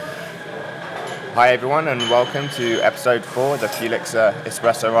Hi everyone and welcome to episode 4 of the Felix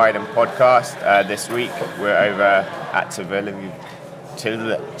Espresso Riding podcast. This week we're over at Tivoli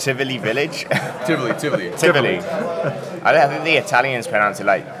Village. Tivoli. I think the Italians pronounce it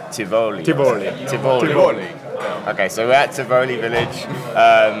like Tivoli. Tivoli. Okay, so we're at Tivoli Village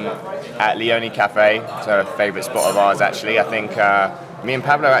at Leone Cafe. It's a favourite spot of ours actually. I think me and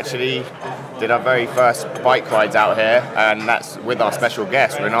Pablo actually did our very first bike rides out here, and that's with our special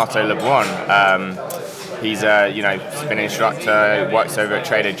guest, Renato Lebrun. He's a spin instructor, works over at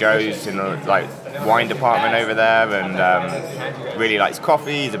Trader Joe's in the wine department over there, and really likes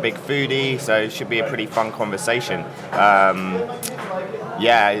coffee. He's a big foodie, so it should be a pretty fun conversation.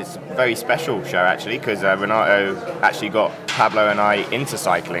 It's a very special show actually, because Renato actually got Pablo and I into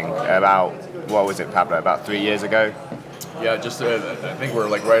cycling about 3 years ago. Yeah, just I think we're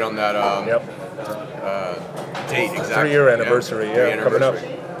right on that date exactly. 3-year anniversary, coming up.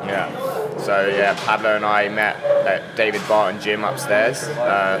 Yeah. So Pablo and I met at David Barton Gym upstairs.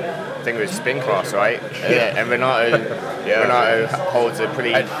 I think it was spin class, right? Yeah. And Renato holds a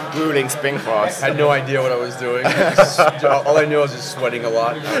pretty grueling spin class. I had no idea what I was doing. All I knew was just sweating a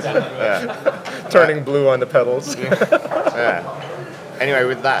lot. Turning blue on the pedals. Yeah. Anyway,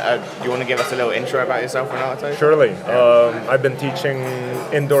 with that, do you want to give us a little intro about yourself, Renato? Surely. I've been teaching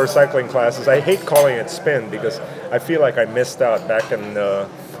indoor cycling classes. I hate calling it spin because I feel like I missed out back in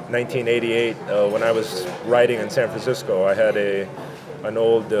 1988 when I was riding in San Francisco. I had an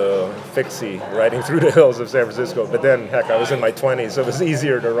old fixie riding through the hills of San Francisco. But then, heck, I was in my 20s, so it was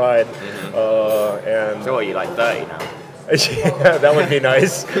easier to ride. So are you 30 now? Yeah, that would be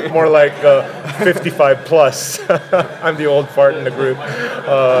nice. More like 55 plus. I'm the old fart in the group.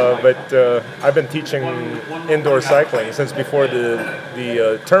 But I've been teaching indoor cycling since before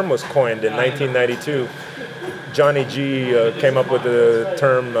the term was coined in 1992. Johnny G came up with the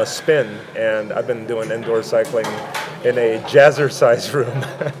term spin, and I've been doing indoor cycling in a jazzercise room.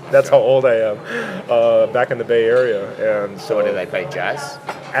 That's how old I am, back in the Bay Area. And so, did they play jazz?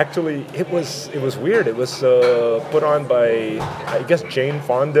 Actually, it was weird. It was put on by, I guess, Jane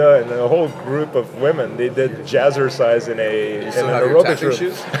Fonda and a whole group of women. They did jazzercise in an aerobics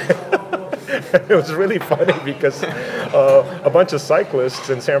room. It was really funny because a bunch of cyclists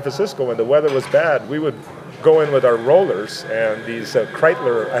in San Francisco, when the weather was bad, we would go in with our rollers and these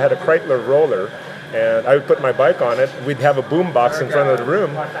Kreitler. I had a Kreitler roller. And I would put my bike on it. We'd have a boom box in front of the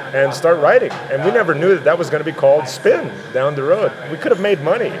room and start riding. And we never knew that was going to be called spin down the road. We could have made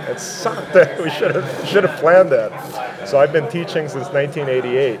money. It sucked that we should have planned that. So I've been teaching since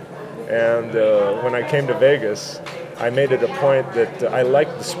 1988. And when I came to Vegas, I made it a point that I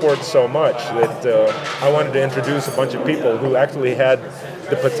liked the sport so much that I wanted to introduce a bunch of people who actually had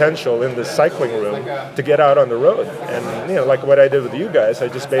the potential in the cycling room to get out on the road. And like what I did with you guys, I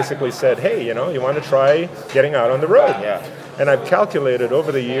just basically said, hey, you want to try getting out on the road. Yeah. And I've calculated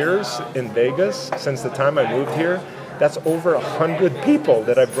over the years in Vegas, since the time I moved here, that's over 100 people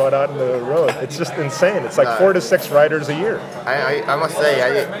that I've brought out on the road. It's just insane. It's like 4 to 6 riders a year. I must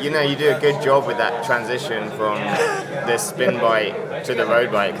say, you do a good job with that transition from the spin bike to the road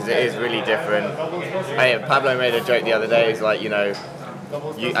bike, because it is really different. Pablo made a joke the other day. He's like,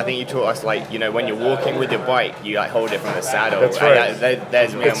 I think you taught us when you're walking with your bike, you hold it from the saddle. That's right.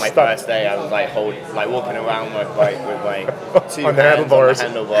 There's me on my first day. I was walking around my bike with 2 on the hands handlebars.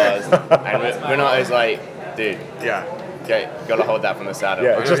 on the handlebars, and Renato's like, dude, okay, gotta hold that from the saddle.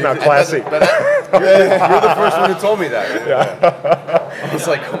 Yeah, it's just not classy. You're the first one who told me that. Yeah. I was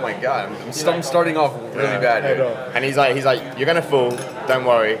like, oh my god, I'm starting off really bad here. And he's like, you're gonna fall. Don't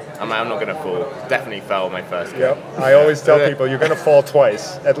worry. I'm not gonna fall. Definitely fell my first game. Yep. I always tell people you're gonna fall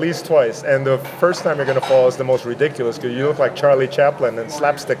twice, at least twice. And the first time you're gonna fall is the most ridiculous because you look like Charlie Chaplin in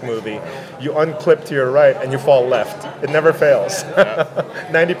Slapstick movie. You unclip to your right and you fall left. It never fails.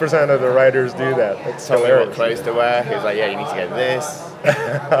 90% of the riders do that. It's Tell me hilarious. what clothes to wear. He was like, you need to get this.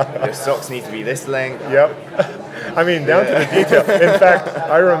 Your socks need to be this length. Yep. I mean, down to the detail. In fact,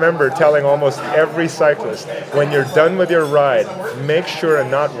 I remember telling almost every cyclist, when you're done with your ride, make sure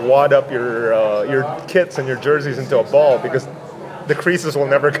and not wad up your kits and your jerseys into a ball because the creases will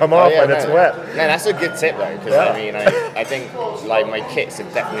never come off when it's wet. No, that's a good tip though, because I think my kits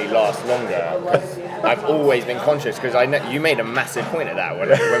have definitely last longer because I've always been conscious because you made a massive point of that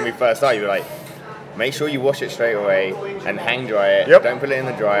when we first started. You were like, make sure you wash it straight away and hang dry it. Yep. Don't put it in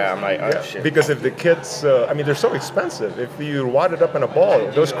the dryer. I'm like, shit. Because if the kits, they're so expensive. If you wad it up in a ball,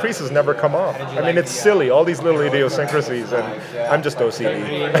 those creases never come off. I mean, it's silly, all these little idiosyncrasies, and I'm just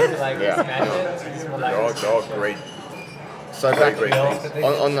OCD. Yeah. They're all great. So back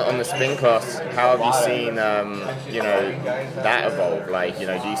on the spin class, how have you seen that evolve? Like, do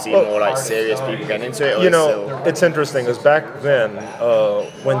you see more like serious people getting into it? Or it's interesting because back then,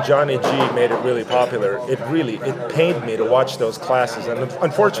 when Johnny G made it really popular, it pained me to watch those classes. And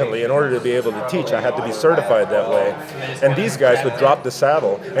unfortunately, in order to be able to teach, I had to be certified that way. And these guys would drop the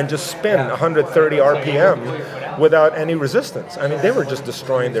saddle and just spin 130 RPM without any resistance. I mean, they were just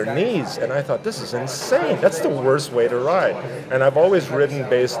destroying their knees, and I thought, this is insane. That's the worst way to ride. And I've always ridden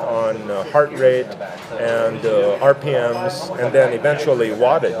based on heart rate and RPMs, and then eventually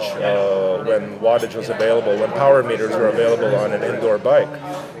wattage, when wattage was available, when power meters were available on an indoor bike.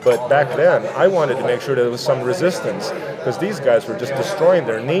 But back then, I wanted to make sure there was some resistance, because these guys were just destroying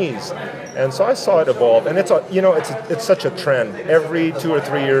their knees. And so I saw it evolve, and it's such a trend. Every 2 or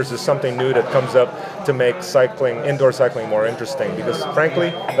 3 years, there's something new that comes up to make indoor cycling more interesting. Because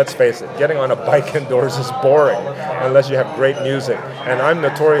frankly, let's face it, getting on a bike indoors is boring unless you have great music. And I'm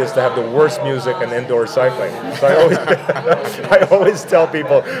notorious to have the worst music in indoor cycling. So I always tell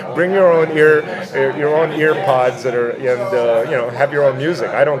people, bring your own ear pods and have your own music.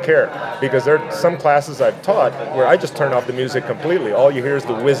 I don't care, because there are some classes I've taught where I just turn off the music completely. All you hear is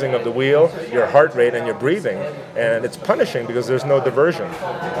the whizzing of the wheel, your heart rate, and your breathing, and it's punishing because there's no diversion.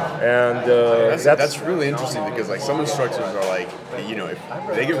 And that's really interesting, because like some instructors are like,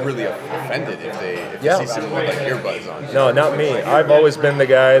 if they get really offended if they see someone with like earbuds on. No, not me. I've always been the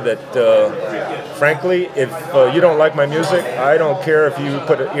guy that, frankly, if you don't like my music, I don't care if you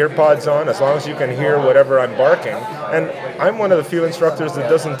put earpods on, as long as you can hear whatever I'm barking. And I'm one of the few instructors that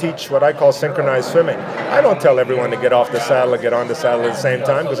doesn't teach what I call synchronized swimming. I don't tell everyone to get off the saddle and get on the saddle at the same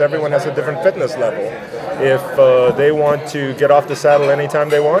time, because everyone has a different fitness level. If they want to get off the saddle anytime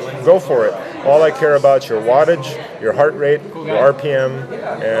they want, go for it. All I care about is your wattage, your heart rate, your RPM,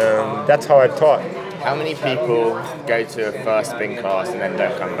 and that's how I've taught. How many people go to a first spin class and then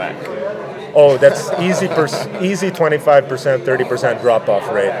don't come back? Oh, that's easy 25%, 30% drop-off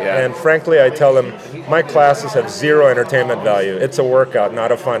rate. Yeah. And frankly, I tell them, my classes have zero entertainment value. It's a workout,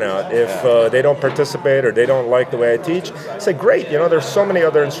 not a fun out. If they don't participate or they don't like the way I teach, I say, great, there's so many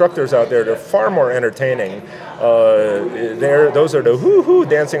other instructors out there that are far more entertaining. Those are the hoo-hoo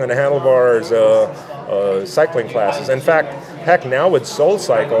dancing on the handlebars cycling classes. In fact, heck, now with Soul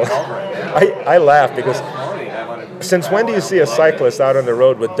Cycle, I laugh because since when do you see a cyclist out on the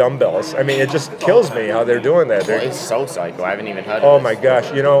road with dumbbells? I mean, it just kills me how they're doing that. What is Soul Cycle? I haven't even heard of it. Oh my gosh,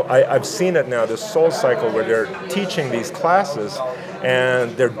 I've seen it now, this Soul Cycle, where they're teaching these classes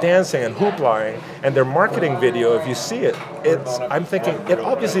and they're dancing and hooplying, and their marketing video, if you see it, I'm thinking, it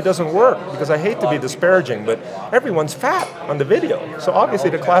obviously doesn't work, because I hate to be disparaging, but everyone's fat on the video. So obviously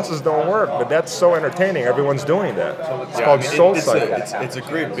the classes don't work, but that's so entertaining. Everyone's doing that. It's called Soul Cycle. It's a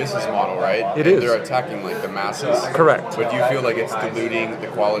great business model, right? It is. They're attacking like the masses. Correct. But do you feel like it's diluting the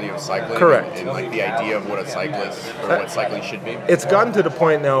quality of cycling? Correct. And like the idea of what a cyclist or what cycling should be? It's gotten to the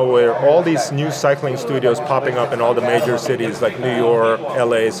point now where all these new cycling studios popping up in all the major cities like New York,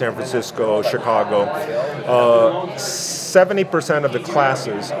 LA, San Francisco, Chicago. 70% of the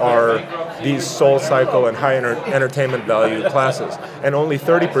classes are these Soul Cycle and high entertainment value classes, and only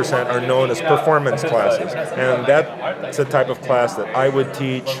 30% are known as performance classes. And that's the type of class that I would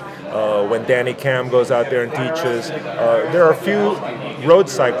teach when Danny Cam goes out there and teaches. There are a few road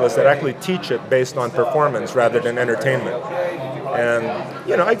cyclists that actually teach it based on performance rather than entertainment. And,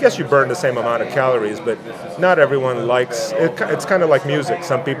 I guess you burn the same amount of calories, but not everyone likes it. It's kind of like music.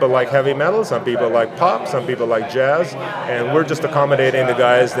 Some people like heavy metal, some people like pop, some people like jazz, and we're just accommodating the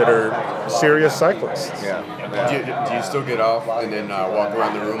guys that are serious cyclists. Yeah. Do you still get off and then walk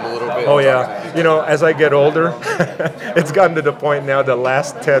around the room a little bit? Oh, yeah. As I get older, it's gotten to the point now, the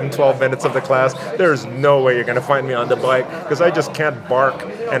last 10, 12 minutes of the class, there's no way you're going to find me on the bike, because I just can't bark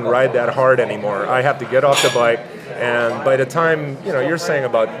and ride that hard anymore. I have to get off the bike. And by the time, you're saying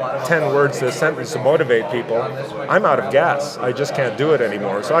about 10 words to a sentence to motivate people, I'm out of gas. I just can't do it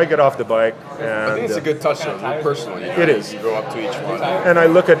anymore. So I get off the bike. And I think it's a good touch, though. It's personal. It is. You go up to each one. And I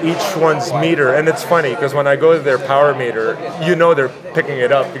look at each one's meter. And it's funny, because when I go to their power meter, they're picking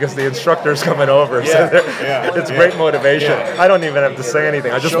it up because the instructor's coming over. Yeah, so it's great motivation. Yeah. I don't even have to say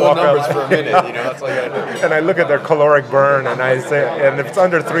anything. I just show walk the numbers up. for a minute. That's all you gotta do. And I look at their caloric burn, and I say, and if it's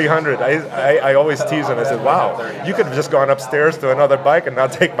under 300, I always tease them. I say, wow, you could have just gone upstairs to another bike and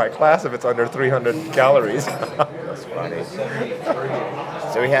not take my class if it's under 300 calories. That's funny.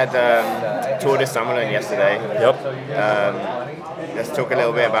 So we had Tour de Summerlin yesterday. Yep. Let's talk a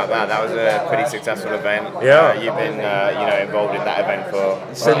little bit about that. That was a pretty successful event. Yeah. You've been, involved in that event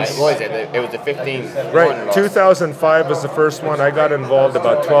for Since what is it? It was the 15th. Right. 2005 was the first one. I got involved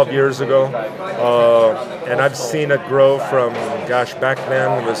about 12 years ago, and I've seen it grow from, gosh, back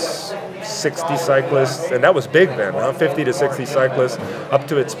then it was 60 cyclists, and that was big then, 50 to 60 cyclists, up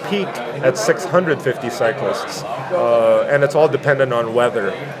to its peak at 650 cyclists. And it's all dependent on weather.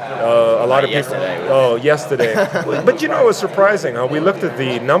 A lot of people. Yesterday. But you know, it was surprising. We looked at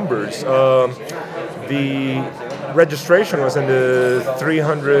the numbers. The registration was in the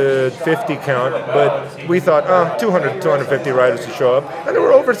 350 count, but we thought, 200, 250 riders to show up, and there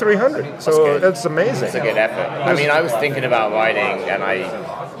were over 300. So that's amazing. It's a good effort. I mean, I was thinking about riding, and I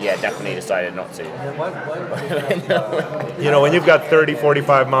definitely decided not to. You know, when you've got 30,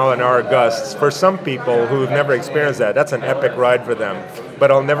 45 mile an hour gusts, for some people who've never experienced that, that's an epic ride for them.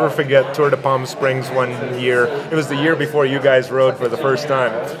 But I'll never forget Tour de Palm Springs one year. It was the year before you guys rode for the first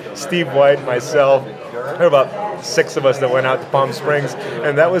time. Steve White, myself, there were about 6 of us that went out to Palm Springs,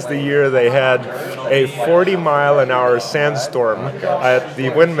 and that was the year they had a 40-mile-an-hour sandstorm at the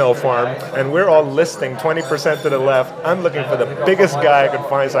windmill farm, and we're all listing 20% to the left. I'm looking for the biggest guy I could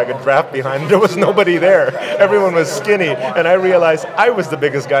find so I could draft behind. There was nobody there. Everyone was skinny, and I realized I was the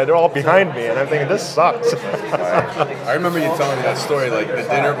biggest guy. They're all behind me, and I'm thinking, this sucks. I remember you telling me that story, like the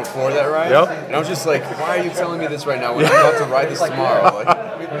dinner before that ride, and I was just like, why are you telling me this right now when I'm about to ride this tomorrow? Like,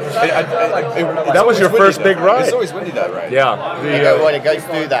 that was your first big ride. It's always windy, that ride. Yeah. It goes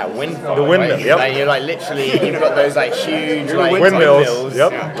through that wind farm. The windmill, right? yep. Like, you're like literally, you've got those like huge like, windmills.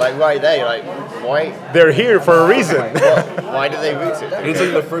 Yep. Like right there, you're like, why? They're here for a reason. Why do they route it? It's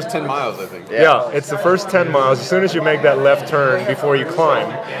like the first 10 miles, I think. Yeah, it's the first 10 miles. As soon as you make that left turn before you climb,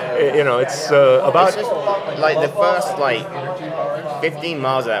 you know, it's about... It's just like the first like 15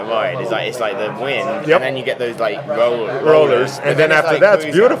 miles of that ride is like, it's like the wind, and then you get those like rollers. And then after that,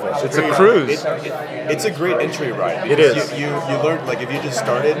 it's beautiful. It's a cruise. It's a great entry ride. It is. You learn, like if you just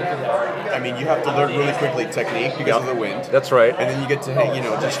started, I mean, you have to learn really quickly technique because of the wind. That's right. And then you get to,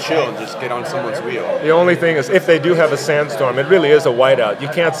 just chill and just get on someone's wheel. The only thing is, if they do have a sandstorm, it really is a whiteout. You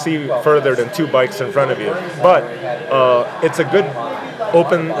can't see further than 2 bikes in front of you. But it's a good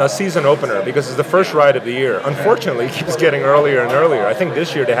season opener because it's the first ride of the year. Unfortunately, it keeps getting earlier and earlier. I think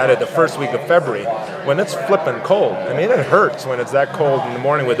this year they had it the first week of February when it's flipping cold. I mean, it hurts when it's that cold in the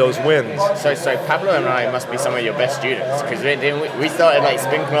morning with those winds. So Pablo and I must be some of your best students because we started like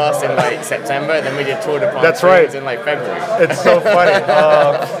spin class in like September, and then we did Tour de Palm Springs in like February. It's so funny.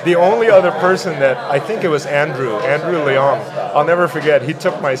 The only other person that, I think it was Andrew Leon. I'll never forget, he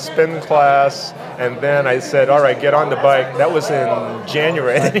took my spin class, and then I said, all right, get on the bike. That was in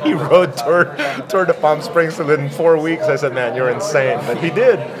January, and then he rode Tour de Palm Springs within 4 weeks. I said, man, you're insane. But he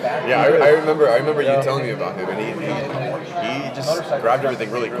did. Yeah, I remember you telling me about him, and he just grabbed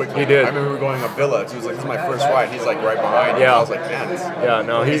everything really quickly. He did. I remember going up Villa. He was like, this is my first ride. He's like right behind me. Yeah. I was like,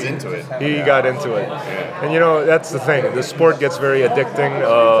 man, he's into it. He got into it. Yeah. And you know, that's the thing. The sport gets very addicting.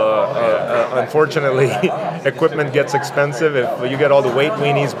 Unfortunately, equipment gets expensive. If you get all the weight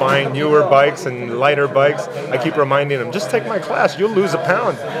weenies buying newer bikes and lighter bikes, I keep reminding them, just take my class. You'll lose a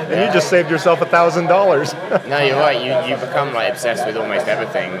pound. And you just saved yourself $1,000. No, you're right. You become like obsessed with almost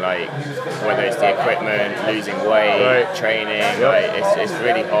everything, like whether it's the equipment, losing weight, training. Like it's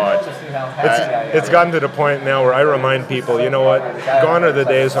really hard. It's gotten to the point now where I remind people, you know what? Gone are the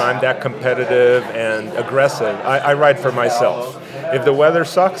days when I'm that competitive and aggressive. I ride for myself. If the weather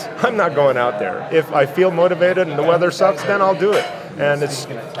sucks, I'm not going out there. If I feel motivated and the weather sucks, then I'll do it. And it's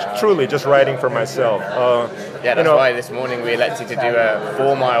truly just riding for myself. That's why this morning we elected to do a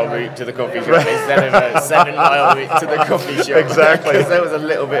 4-mile route to the coffee shop instead of a 7-mile route to the coffee shop. Exactly. Because there was a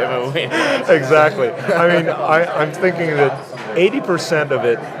little bit of a win. Exactly. I mean, I'm thinking that 80% of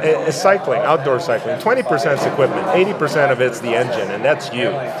it is cycling, outdoor cycling. 20% is equipment. 80% of it's the engine, and that's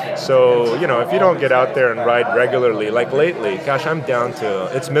you. So, if you don't get out there and ride regularly, like lately, gosh, I'm down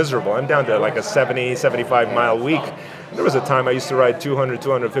to, it's miserable. I'm down to like a 70, 75-mile week. There was a time I used to ride 200,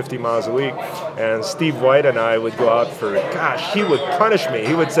 250 miles a week, and Steve White and I would go out for, he would punish me.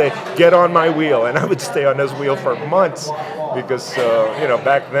 He would say, get on my wheel, and I would stay on his wheel for months because,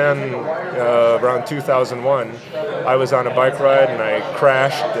 back then, around 2001, I was on a bike ride and I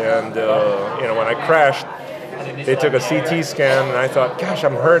crashed, and, when I crashed, they took a CT scan, and I thought, gosh,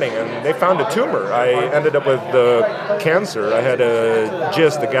 I'm hurting, and they found a tumor. I ended up with cancer. I had a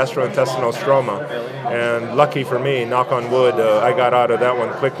GIST, the gastrointestinal stroma, and lucky for me, knock on wood, I got out of that one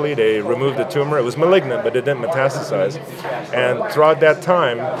quickly. They removed the tumor. It was malignant, but it didn't metastasize. And throughout that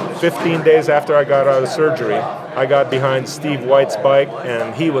time, 15 days after I got out of surgery, I got behind Steve White's bike,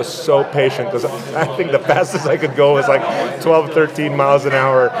 and he was so patient because I think the fastest I could go was like 12, 13 miles an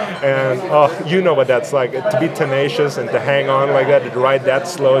hour. And you know what that's like, to be tenacious and to hang on like that, to ride that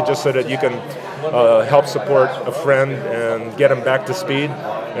slow just so that you can help support a friend and get him back to speed.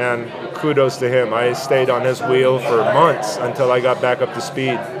 And kudos to him. I stayed on his wheel for months until I got back up to speed,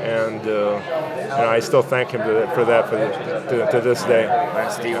 and I still thank him for that to this day.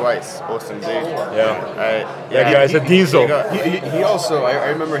 And Steve White's awesome dude. That guy's a diesel. He also, I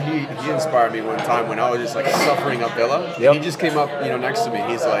remember he inspired me one time when I was just like suffering up Villa. Yep. He just came up, next to me.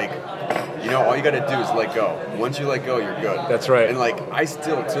 He's like, all you got to do is let go. Once you let go, you're good. That's right. And like, I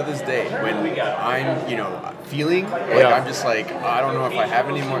still, to this day, when I'm, feeling like I'm just like, I don't know if I have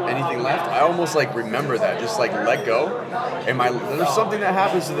anything left, I almost like remember that. Just like let go. And there's something that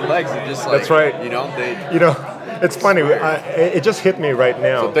happens to the legs that just like, that's right. It's funny. It just hit me right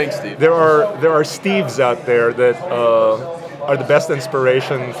now. So thanks, Steve. There are Steves out there that are the best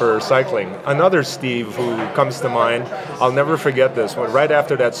inspiration for cycling. Another Steve who comes to mind, I'll never forget this, when right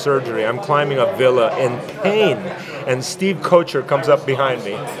after that surgery, I'm climbing up Villa in pain, and Steve Kocher comes up behind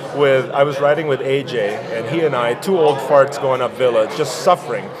me I was riding with AJ, and he and I, two old farts going up Villa, just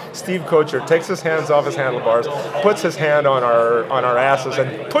suffering. Steve Kocher takes his hands off his handlebars, puts his hand on our asses,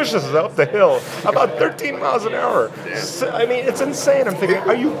 and pushes us up the hill about 13 miles an hour. So, I mean, it's insane. I'm thinking,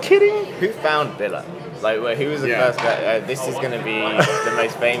 are you kidding? Who found Villa? Like, who was the first guy? This is going to be the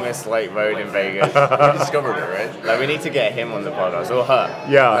most famous road in Vegas. We discovered it, right? Like, we need to get him on the podcast, or her.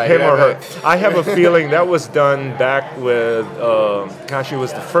 Yeah, him or her. I have a feeling that was done back with, it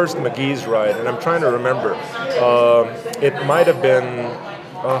was the first McGee's ride, and I'm trying to remember. It might have been,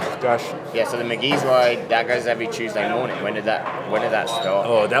 oh gosh. Yeah, so the McGee's ride, that goes every Tuesday morning. When did that start?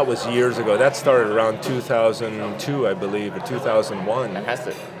 Oh, that was years ago. That started around 2002, I believe, or 2001. And has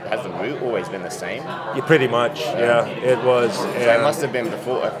the route always been the same? Yeah, pretty much. Yeah, it was. So it must have been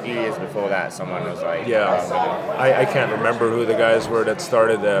a few years before that. Someone was like, I can't remember who the guys were that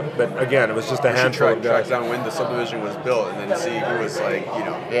started that, but again, it was just a handful of guys. Track down when the subdivision was built, and then see who was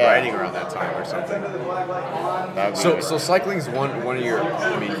riding around that time or something. So cycling's one of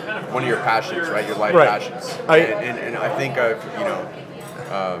your passions, right? Your life passions. And I think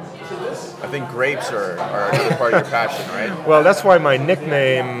I think grapes are another part of your passion, right? Well, that's why my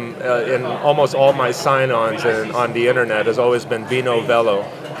nickname in almost all my sign-ons on the internet has always been Vino Velo.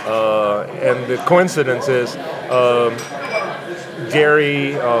 And the coincidence is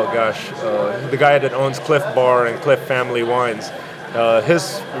Gary, the guy that owns Cliff Bar and Cliff Family Wines,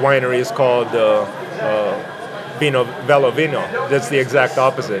 his winery is called Vino Velo Vino. That's the exact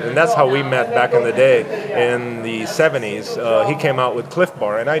opposite, and that's how we met back in the day in the 70s. He came out with Cliff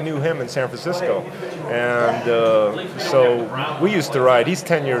Bar, and I knew him in San Francisco, and so we used to ride. He's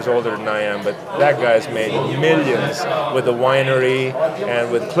 10 years older than I am, but that guy's made millions with the winery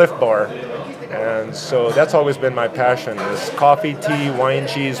and with Cliff Bar. And so that's always been my passion, is coffee, tea, wine,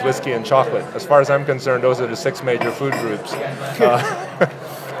 cheese, whiskey, and chocolate. As far as I'm concerned, those are the 6 major food groups.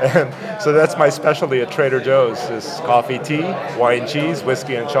 And so that's my specialty at Trader Joe's, is coffee, tea, wine, cheese,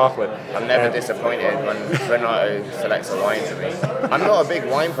 whiskey, and chocolate. I'm never disappointed when Renato selects a wine to me. I'm not a big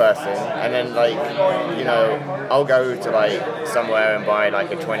wine person, and then I'll go to somewhere and buy a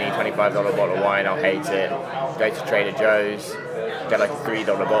 $20, $25 bottle of wine. I'll hate it. Go to Trader Joe's, get a $3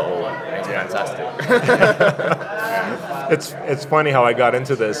 bottle, and it's fantastic. It's funny how I got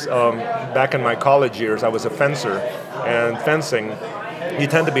into this. Back in my college years, I was a fencer, and fencing, you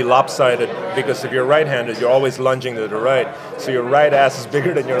tend to be lopsided because if you're right-handed, you're always lunging to the right. So your right ass is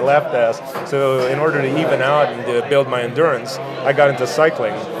bigger than your left ass. So in order to even out and to build my endurance, I got into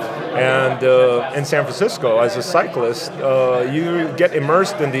cycling. And in San Francisco, as a cyclist, you get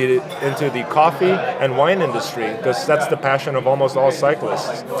immersed into the coffee and wine industry, because that's the passion of almost all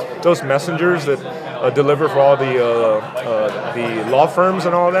cyclists. Those messengers that deliver for all the law firms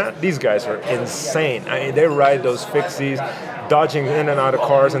and all that, these guys are insane. I mean, they ride those fixies, dodging in and out of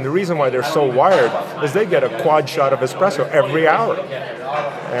cars, and the reason why they're so wired is they get a quad shot of espresso every hour.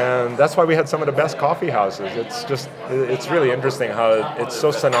 And that's why we had some of the best coffee houses. It's really interesting how it's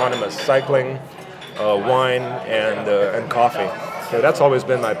so synonymous, cycling, wine, and coffee. So that's always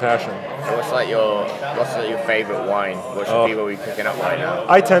been my passion. So what's your favorite wine? What should people be picking up right now?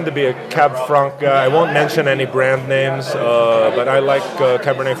 I tend to be a Cab Franc guy. I won't mention any brand names, but I like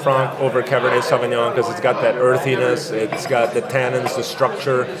Cabernet Franc over Cabernet Sauvignon because it's got that earthiness, it's got the tannins, the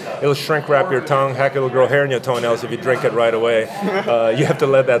structure. It'll shrink wrap your tongue. Heck, it'll grow hair in your toenails if you drink it right away. You have to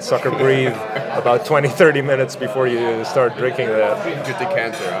let that sucker breathe about 20, 30 minutes before you start drinking that. Good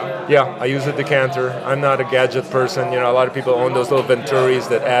decanter, huh? Yeah, I use a decanter. I'm not a gadget person. A lot of people own those little Venturis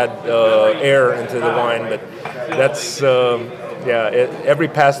that add air into the wine, but that's Every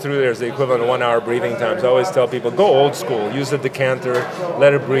pass through there is the equivalent of 1 hour breathing time. So I always tell people, go old school. Use the decanter,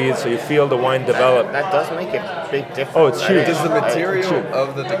 let it breathe so you feel the wine develop. That does make a big difference. Oh, it's huge. Does the material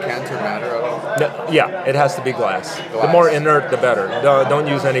of the decanter matter at all? No, yeah, it has to be glass. The more inert, the better. Don't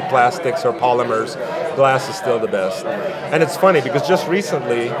use any plastics or polymers. Glass is still the best. And it's funny because just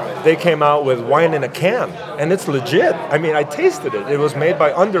recently they came out with wine in a can, and it's legit. I mean, I tasted it. It was made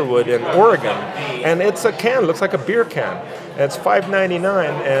by Underwood in Oregon, and it's a can, looks like a beer can. And it's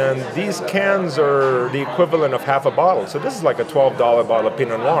 $5.99, and these cans are the equivalent of half a bottle. So this is like a $12 bottle of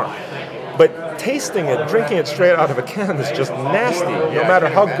Pinot Noir. But tasting it, drinking it straight out of a can is just nasty. No matter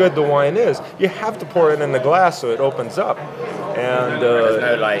how good the wine is, you have to pour it in the glass so it opens up. And there's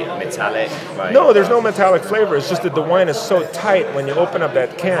no like metallic. No, there's no metallic flavor. It's just that the wine is so tight when you open up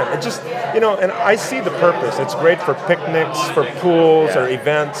that can. It just, and I see the purpose. It's great for picnics, for pools or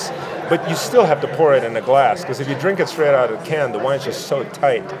events. But you still have to pour it in a glass, because if you drink it straight out of the can, the wine's just so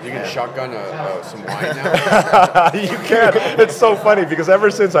tight. You can shotgun some wine now? You can. It's so funny, because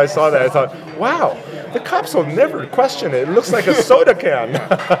ever since I saw that, I thought, wow, the cops will never question it. It looks like a soda can.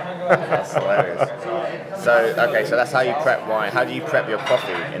 That's hilarious. So that's how you prep wine. How do you prep your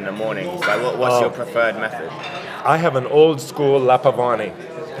coffee in the mornings? Like, what's your preferred method? I have an old school La Pavani.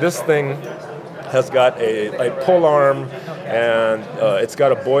 This thing has got a pull arm, and it's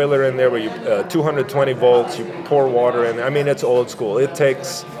got a boiler in there where you 220 volts, you pour water in. I mean, it's old school. It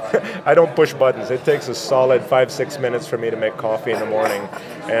takes, I don't push buttons. It takes a solid 5-6 minutes for me to make coffee in the morning,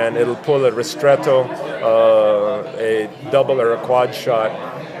 and it'll pull a ristretto, a double or a quad shot,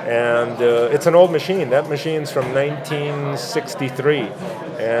 and it's an old machine. That machine's from 1963,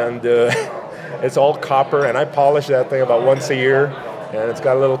 and it's all copper, and I polish that thing about once a year, and it's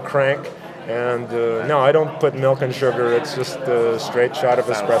got a little crank. And no, I don't put milk and sugar. It's just a straight shot of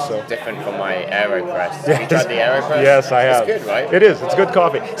espresso. Different from my AeroPress. Have you tried the AeroPress? Yes, I have. It's good, right? It is. It's good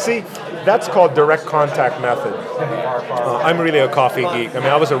coffee. See, that's called direct contact method. I'm really a coffee geek. I mean,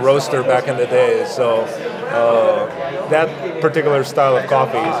 I was a roaster back in the day, so that particular style of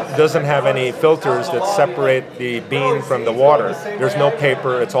coffee doesn't have any filters that separate the bean from the water. There's no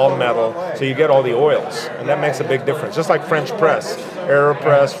paper. It's all metal, so you get all the oils, and that makes a big difference. Just like French press,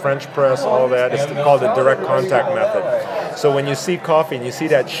 AeroPress, French press, all that. It's called the direct contact method. So when you see coffee and you see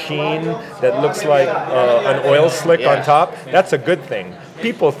that sheen that looks like an oil slick on top, that's a good thing.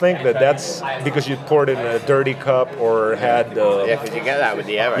 People think that that's because you poured it in a dirty cup or had... because you get that with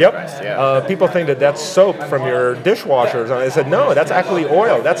the AeroPress. People think that that's soap from your dishwashers. I said, no, that's actually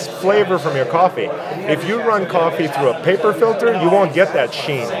oil. That's flavor from your coffee. If you run coffee through a paper filter, you won't get that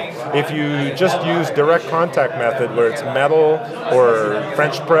sheen. If you just use direct contact method where it's metal or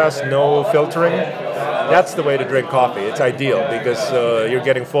French press, no filtering, that's the way to drink coffee. It's ideal because you're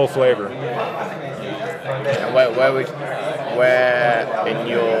getting full flavor. And where in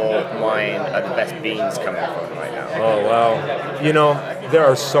your mind are the best beans coming from right now? Oh, wow. There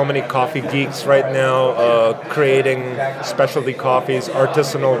are so many coffee geeks right now creating specialty coffees,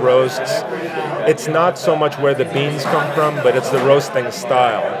 artisanal roasts. It's not so much where the beans come from, but it's the roasting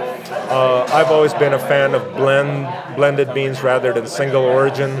style. I've always been a fan of blended beans rather than single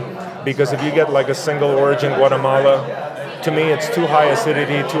origin, because if you get like a single origin Guatemala, to me it's too high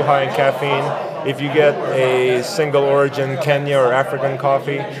acidity, too high in caffeine. If you get a single origin Kenya or African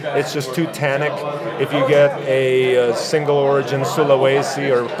coffee, it's just too tannic. If you get a single origin Sulawesi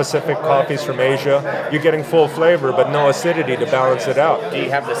or Pacific coffees from Asia, you're getting full flavor but no acidity to balance it out. Do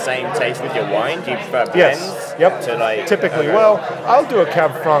you have the same taste with your wine? Do you prefer blends? Yes. Yep. Typically, well, I'll do a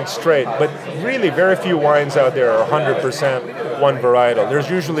Cab Franc straight, but really very few wines out there are 100% one varietal.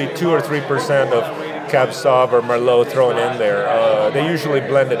 There's usually 2 or 3% of Cab Sauv or Merlot thrown in there. They usually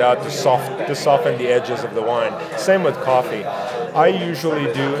blend it out to soften the edges of the wine. Same with coffee. I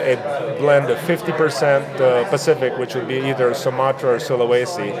usually do a blend of 50% Pacific, which would be either Sumatra or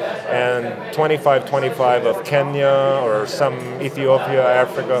Sulawesi, and 25-25 of Kenya or some Ethiopia,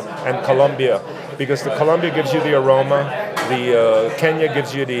 Africa, and Colombia. Because the Colombia gives you the aroma, the Kenya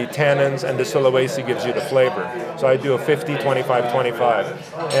gives you the tannins, and the Sulawesi gives you the flavor. So I do a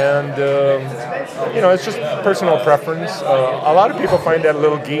 50-25-25. And, it's just personal preference. A lot of people find that a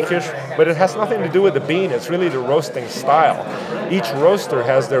little geekish, but it has nothing to do with the bean. It's really the roasting style. Each roaster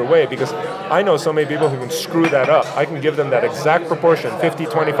has their way, because I know so many people who can screw that up. I can give them that exact proportion,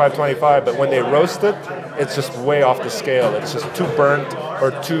 50-25-25, but when they roast it, it's just way off the scale. It's just too burnt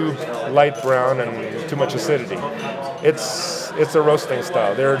or too light brown and too much acidity. It's a roasting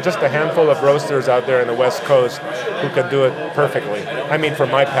style. There are just a handful of roasters out there in the West Coast who can do it perfectly. I mean, for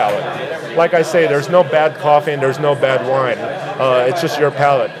my palate. like I say, there's no bad coffee and there's no bad wine. It's just your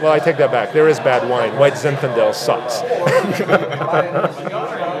palate. Well, I take that back. There is bad wine. White Zinfandel sucks.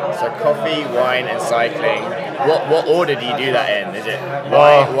 So coffee, wine, and cycling. What order do you do that in? Is it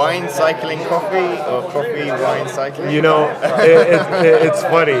wine, cycling, coffee, or coffee, wine, cycling? You know, it's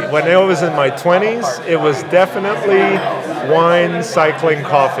funny. When I was in my 20s, it was definitely wine, cycling,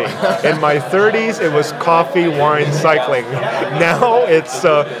 coffee. In my 30s, it was coffee, wine, cycling. Now it's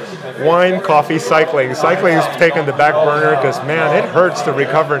wine, coffee, cycling. Cycling is taken the back burner because, man, it hurts to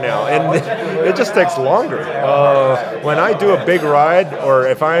recover now. And it just takes longer. When I do a big ride, or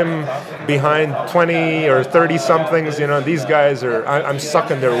if I'm behind 20 or 30 somethings, you know, these guys I'm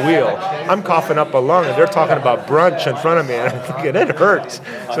sucking their wheel. I'm coughing up a lung and they're talking about brunch in front of me, and I'm thinking it hurts.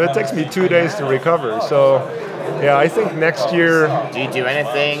 So it takes me 2 days to recover. So yeah, I think next year. Do you do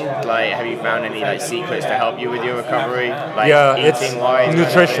anything? Like, have you found any like secrets to help you with your recovery? Like it's wise,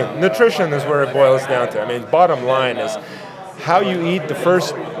 nutrition. Nutrition is where it boils down to. I mean, bottom line is how you eat the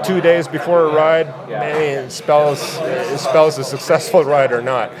first 2 days before a ride. Man, it spells a successful ride or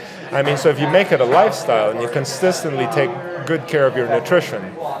not. I mean, so if you make it a lifestyle and you consistently take good care of your nutrition,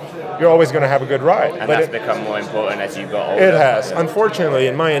 you're always going to have a good ride. And that's become more important as you got older. It has. Unfortunately,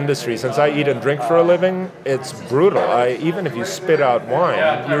 in my industry, since I eat and drink for a living, it's brutal. Even if you spit out wine,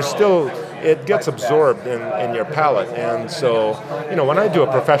 it gets absorbed in your palate. And so, you know, when I do a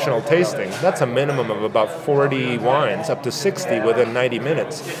professional tasting, that's a minimum of about 40 wines, up to 60 within 90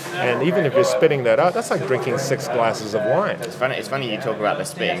 minutes. And even if you're spitting that out, that's like drinking 6 glasses of wine. It's funny you talk about the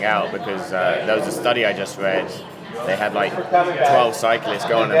spitting out, because there was a study I just read. They had like 12 cyclists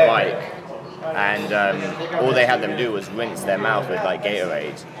go on a bike, and all they had them do was rinse their mouth with like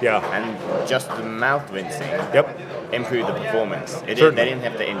Gatorade. Yeah. And just the mouth rinsing improved the performance. They didn't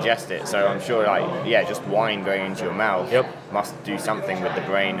have to ingest it, so I'm sure just wine going into your mouth must do something with the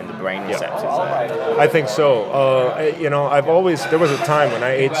brain and the brain receptors there. I think so. You know, there was a time when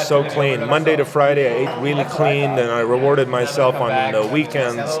I ate so clean. Monday to Friday I ate really clean, and I rewarded myself on the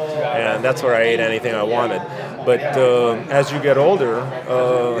weekends, and that's where I ate anything I wanted. But as you get older,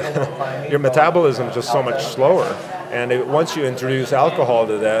 your metabolism is just so much slower. And once you introduce alcohol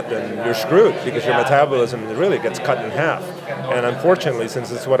to that, then you're screwed, because your metabolism really gets cut in half. And unfortunately,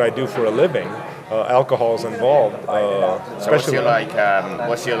 since it's what I do for a living, alcohol is involved. So what's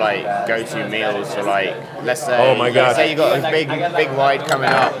your go-to meals for, like, let's say? Oh my God! Let's say you got a big ride coming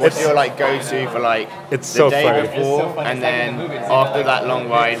up. What's your go-to for the day before, and then after that long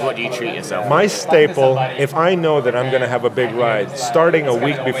ride? What do you treat yourself? My staple, if I know that I'm going to have a big ride, starting a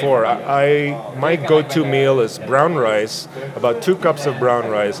week before, my go-to meal is brown rice, about 2 cups of brown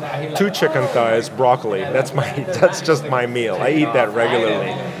rice, 2 chicken thighs, broccoli. That's just my meal. I eat that regularly,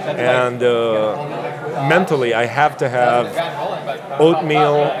 and mentally I have to have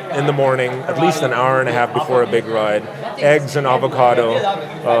oatmeal in the morning, at least an hour and a half before a big ride, eggs and avocado,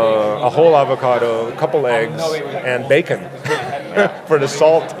 a whole avocado, a couple eggs, and bacon for the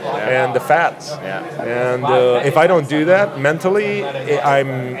salt and the fats. And if I don't do that mentally,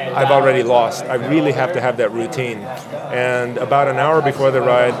 I've already lost. I really have to have that routine. And about an hour before the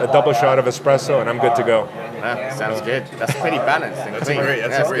ride, a double shot of espresso, and I'm good to go. Yeah, sounds good. That's pretty balanced. That's a great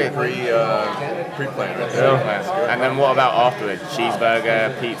pre-plan right there. Yeah. And then what about afterwards?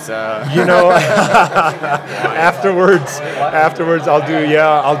 Cheeseburger, pizza? You know, afterwards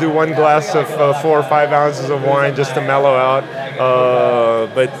I'll do 1 glass of 4 or 5 ounces of wine just to mellow out.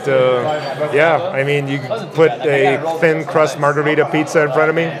 I mean, you put a thin crust margarita pizza in front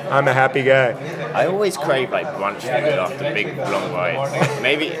of me, I'm a happy guy. I always crave brunch food after big long rides.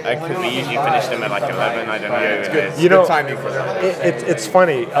 Maybe we usually finish them at 11. I don't know. It's good. You know, good timing for that. It's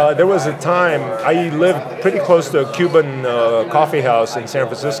funny. There was a time I lived pretty close to a Cuban coffee house in San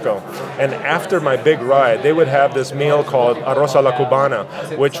Francisco, and after my big ride, they would have this meal called arroz a la cubana,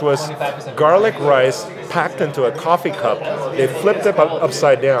 which was garlic rice packed into a coffee cup. They flipped it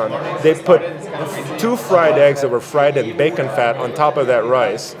upside down. They put 2 fried eggs that were fried in bacon fat on top of that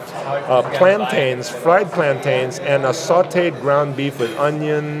rice, fried plantains, and a sautéed ground beef with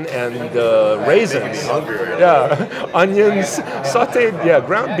onion and raisins. Onions, sautéed,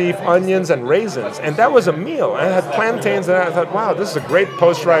 ground beef, onions, and raisins. And that was a meal. I had plantains, and I thought, wow, this is a great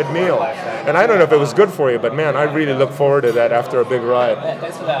post-ride meal. And I don't know if it was good for you, but man, I really look forward to that after a big ride.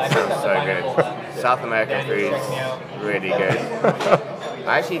 Sounds so good. South American food is really good.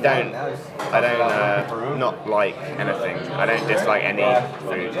 I actually don't. I don't not like anything. I don't dislike any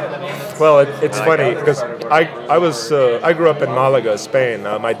food. Well, it's funny because I grew up in Malaga, Spain.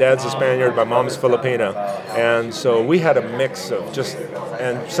 My dad's a Spaniard, my mom's Filipina, and so we had a mix of just.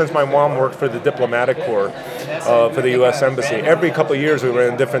 And since my mom worked for the diplomatic corps for the U.S. Embassy, every couple of years we were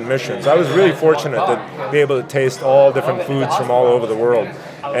in different missions. I was really fortunate to be able to taste all different foods from all over the world.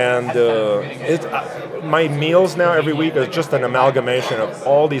 And my meals now every week are just an amalgamation of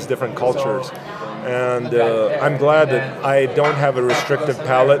all these different cultures. And I'm glad that I don't have a restrictive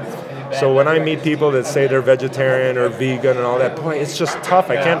palate. So when I meet people that say they're vegetarian or vegan and all that, boy, it's just tough.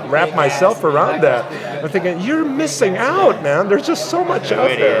 I can't wrap myself around that. I'm thinking, you're missing out, man. There's just so much out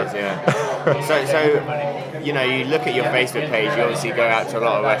there. Is, yeah. so you know, you look at your Facebook page. You obviously go out to a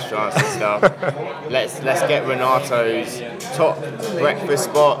lot of restaurants and stuff. let's get Renato's top breakfast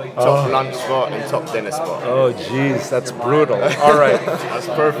spot, top lunch spot, and top dinner spot. Oh, geez, that's brutal. All right, that's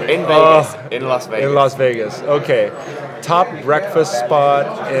perfect. In Vegas, in Las Vegas. In Las Vegas. Okay. Top breakfast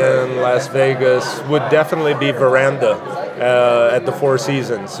spot in Las Vegas would definitely be Veranda at the Four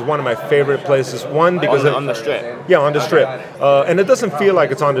Seasons. It's one of my favorite places. One, because on the strip. Yeah, on the strip. And it doesn't feel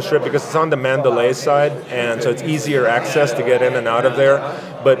like it's on the strip because it's on the Mandalay side, and so it's easier access to get in and out of there.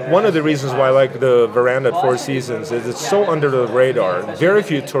 But one of the reasons why I like the Veranda at Four Seasons is it's so under the radar. Very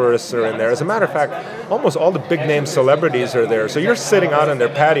few tourists are in there. As a matter of fact, almost all the big name celebrities are there. So you're sitting out on their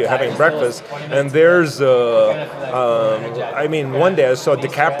patio having breakfast, and there's one day I saw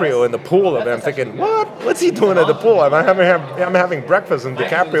DiCaprio in the pool, and I'm thinking, what? What's he doing at the pool? I'm having breakfast, and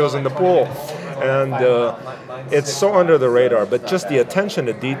DiCaprio's in the pool. And it's so under the radar, but just the attention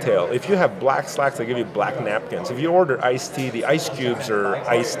to detail. If you have black slacks, they give you black napkins. If you order iced tea, the ice cubes are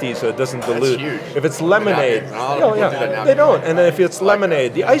iced tea, so it doesn't dilute. If it's lemonade, they don't. And then if it's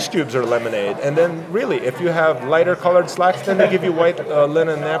lemonade, the ice cubes are lemonade. And then really, if you have lighter colored slacks, then they give you white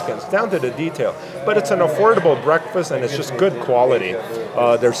linen napkins, down to the detail. But it's an affordable breakfast, and it's just good quality.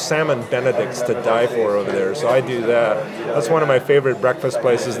 There's salmon Benedicts to die for over there, so I do that. That's one of my favorite breakfast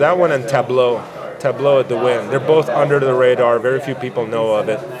places. That one and Tableau at the Wynn. They're both under the radar. Very few people know of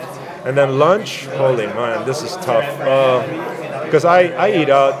it. And then lunch, holy man, this is tough. Because I eat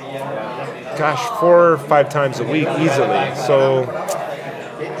out, 4 or 5 times a week easily. So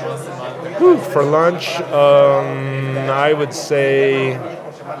for lunch, I would say,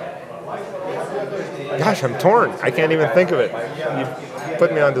 I'm torn. I can't even think of it. You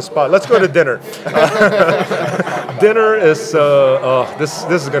put me on the spot. Let's go to dinner. Dinner is this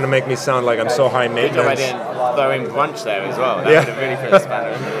is going to make me sound like I'm so high maintenance. I didn't throw in brunch there as well. That would have really put a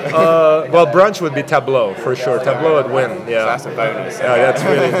spanner. Well, brunch would be Tableau for sure. Tableau at Wynn. Yeah, so that's a bonus. Yeah,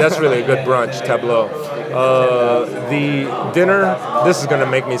 that's really a good brunch. Tableau. The dinner. This is going to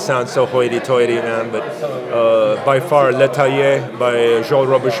make me sound so hoity-toity, man. But by far, Le Taillé by Joel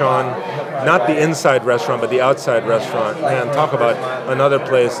Robuchon. Not the inside restaurant, but the outside restaurant. Man, talk about another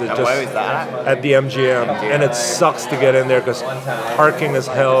place that just where is that? At the MGM. And it sucks to get in there because parking is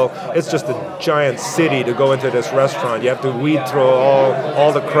hell. It's just a giant city to go into this restaurant. You have to weed through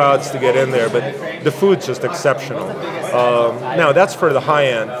all the crowds to get in there, but the food's just exceptional. Now that's for the high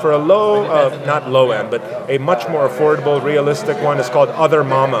end. For a low, not low end, but a much more affordable, realistic one is called Other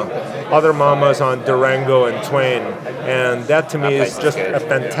Mama. Other Mama is on Durango and Twain, and that to me is just a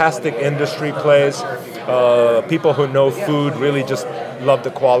fantastic industry place. People who know food really just love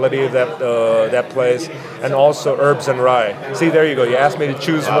the quality of that place, and also Herbs and Rye. See, there you go. You asked me to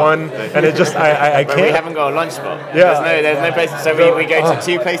choose one, and it just I can't. We haven't got a lunch spot. Yeah, there's no place. So we go to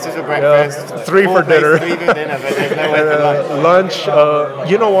 2 places for breakfast, 3 for dinner, 3 for dinner, but there's nowhere for lunch.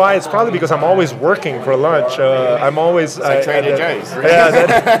 You know why? It's probably because I'm always working for lunch. I'm always Trader Joe's. Yeah,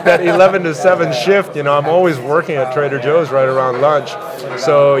 that 11 to 7 shift. I'm always working at Trader Joe's right around lunch.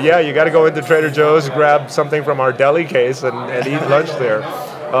 So yeah, you got to go into Trader Joe's, grab something from our deli case, and eat lunch there.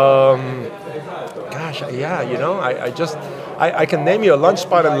 I can name you a lunch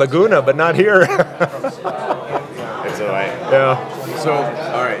spot in Laguna, but not here. It's all right. Yeah. So,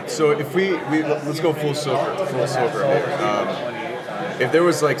 all right. So if we let's go full circle here. If there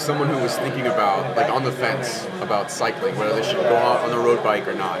was like someone who was thinking about, like on the fence about cycling, whether they should go out on the road bike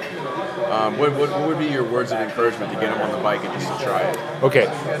or not, what would be your words of encouragement to get them on the bike and just to try it? Okay.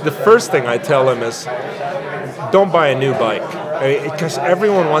 The first thing I tell them is, don't buy a new bike. Because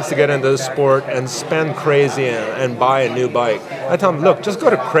everyone wants to get into the sport and spend crazy and buy a new bike. I tell them, look, just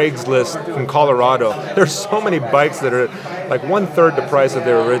go to Craigslist in Colorado. There's so many bikes that are like 1/3 the price of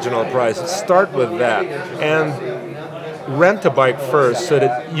their original price. Start with that. And rent a bike first so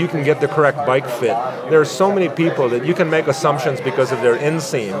that you can get the correct bike fit. There are so many people that you can make assumptions because of their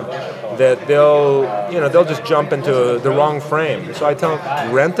inseam that they'll just jump into the wrong frame. So I tell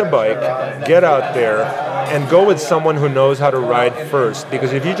them, rent a bike, get out there, and go with someone who knows how to ride first.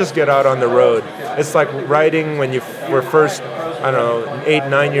 Because if you just get out on the road, it's like riding when you were first, 8,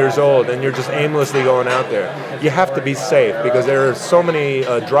 9 years old, and you're just aimlessly going out there. You have to be safe because there are so many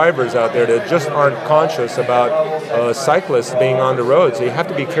drivers out there that just aren't conscious about cyclists being on the road. So you have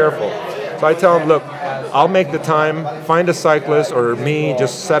to be careful. So I tell them, look, I'll make the time, find a cyclist or me,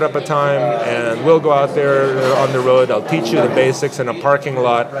 just set up a time, and we'll go out there on the road. I'll teach you the basics in a parking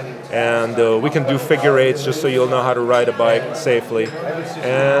lot, and we can do figure eights just so you'll know how to ride a bike safely.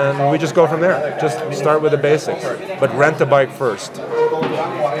 And we just go from there. Just start with the basics, but rent a bike first.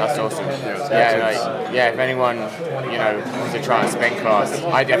 That's awesome. If anyone wants to try a spin class,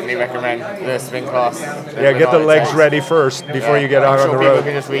 I definitely recommend the spin class. Yeah, get the legs ready first before you get out on the road. People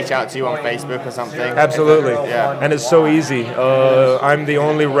can just reach out to you on Facebook or something. Absolutely. Yeah. And it's so easy. I'm the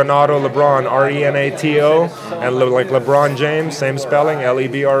only Renato Lebron, Renato, and like LeBron James, same spelling,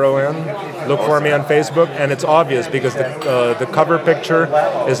 Lebron. Look for me on Facebook, and it's obvious because the cover picture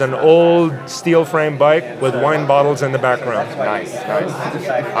is an old steel frame bike with wine bottles in the background. Nice.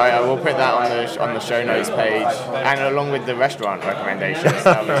 I will put that on the show notes page, and along with the restaurant recommendations.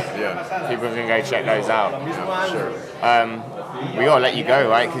 People can go check those out. Sure. We gotta let you go,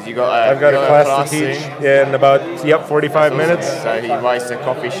 right? Because I've got a class to teach in about 45 minutes. So he writes a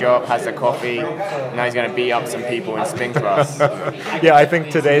coffee shop, has a coffee. Now he's gonna beat up some people in spin class. Yeah, I think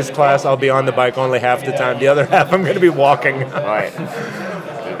today's class I'll be on the bike only half the time. The other half I'm gonna be walking. Right.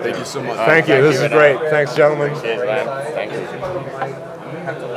 Thank you so much. Thank you. This is great. Thanks, gentlemen. Cheers, man. Thank you.